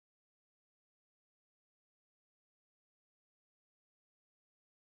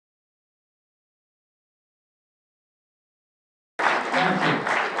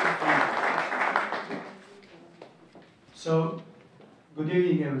So, good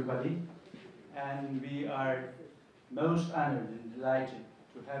evening, everybody, and we are most honored and delighted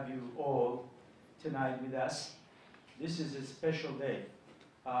to have you all tonight with us. This is a special day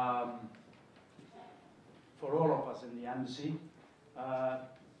for all of us in the embassy,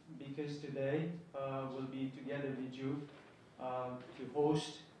 because today we'll be together with you to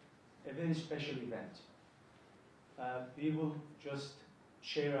host a very special event. We will just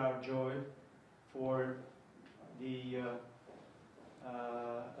share our joy for the,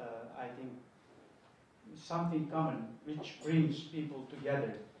 I think, something common which brings people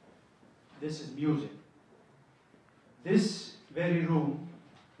together. This is music. This very room,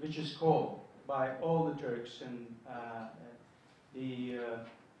 which is called by all the Turks and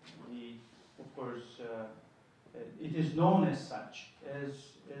of course, it is known as such, as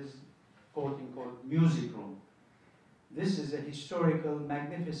quote-unquote music room. This is a historical,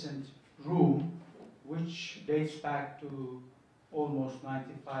 magnificent room which dates back to almost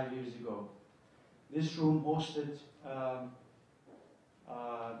 95 years ago. This room hosted,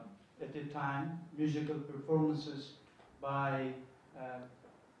 at the time, musical performances by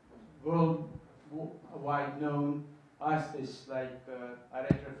worldwide known artists like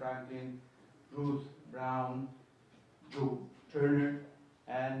Aretha Franklin, Ruth Brown, Joe Turner,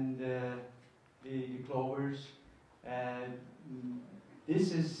 and the Clovers.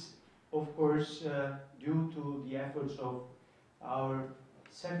 This is, of course, due to the efforts of our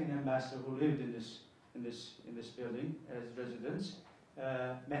second ambassador who lived in this building as residents,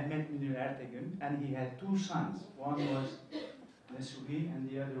 Mehmet Münir Ertegün, and he had two sons. One was Nesuhi, and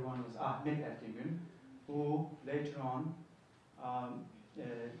the other one was Ahmet Ertegün, who later on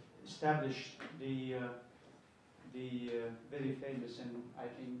established the very famous and I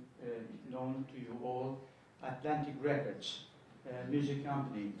think known to you all Atlantic Records music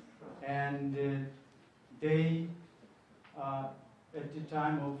company. And they, at the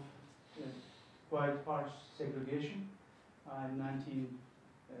time of quite harsh segregation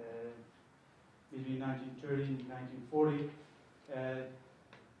between 1930 and 1940,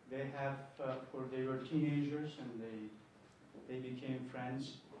 they were teenagers and they became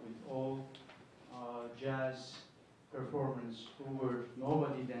friends with all jazz performers who were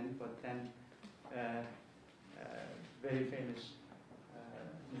nobody then, but then very famous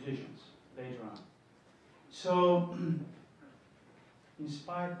musicians later on. So,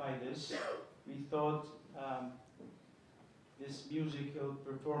 inspired by this, we thought this musical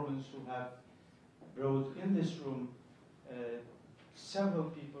performance who have brought in this room several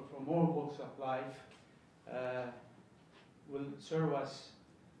people from all walks of life will serve us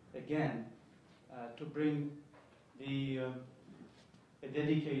again to bring a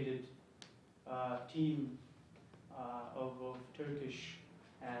dedicated team of Turkish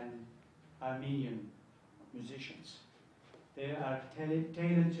and Armenian musicians. They are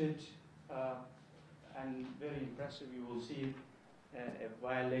talented and very impressive. You will see a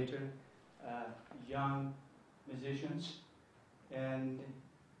while later, young musicians. And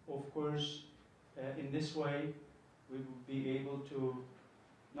of course, in this way, we will be able to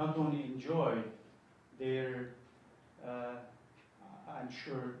not only enjoy their, I'm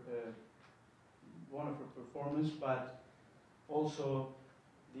sure, wonderful performance, but also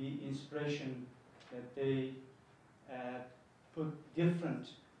the inspiration that they put different,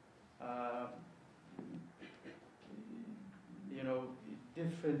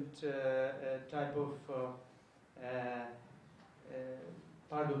 different type of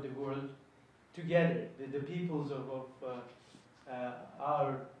part of the world together. The peoples of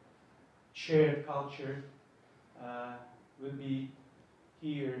our shared culture will be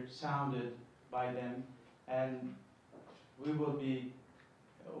here sounded by them, and we will be,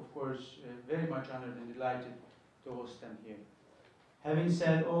 of course, very much honored and delighted to host them here. Having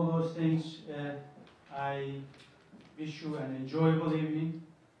said all those things, I wish you an enjoyable evening,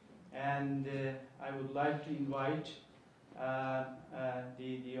 and I would like to invite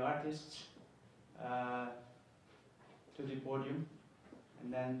the artists to the podium,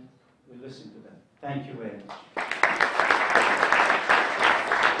 and then we'll listen to them. Thank you very much.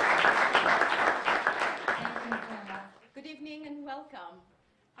 Good evening and welcome.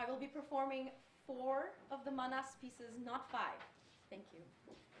 I will be performing 4 of the Manas pieces, not 5. Thank you.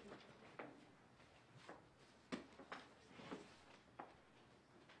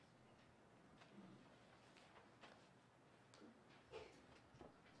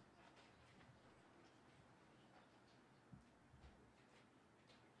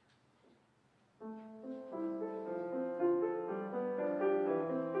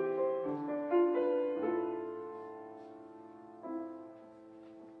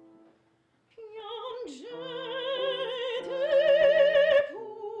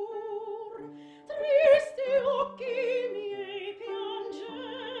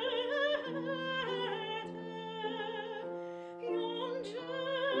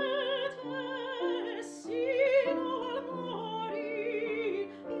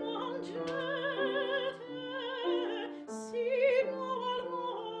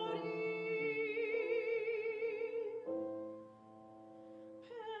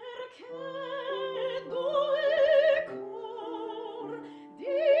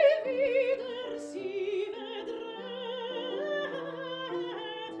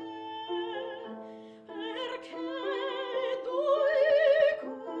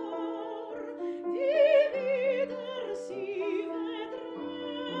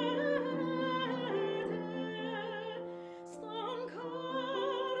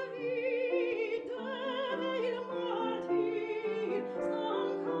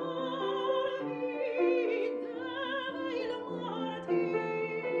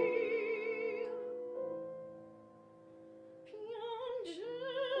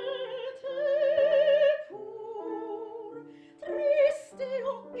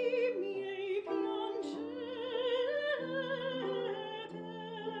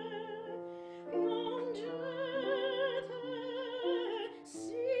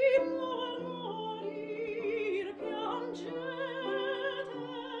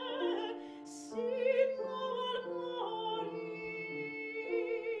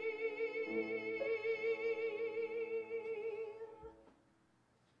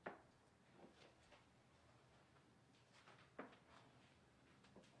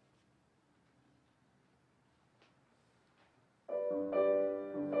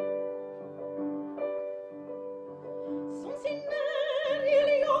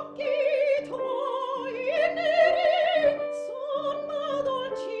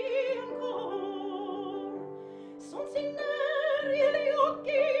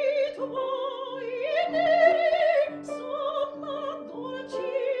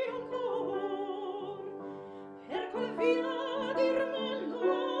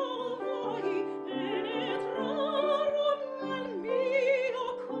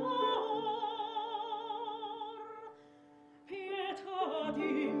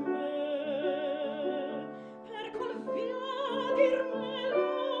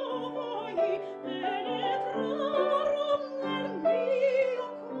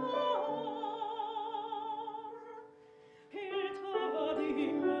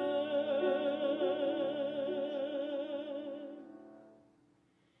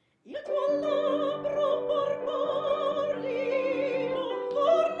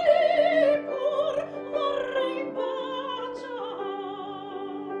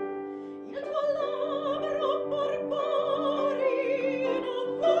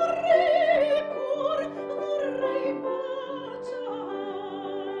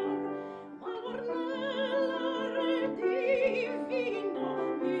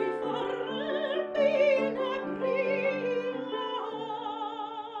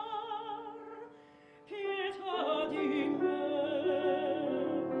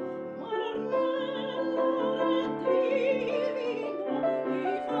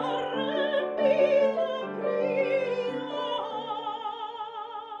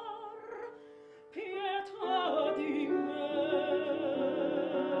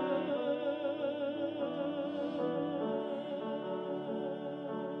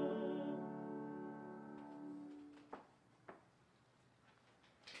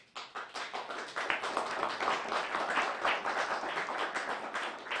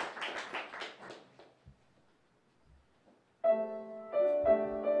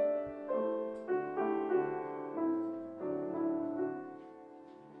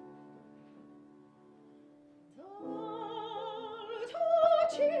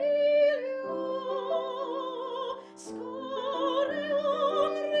 Tchouhadjian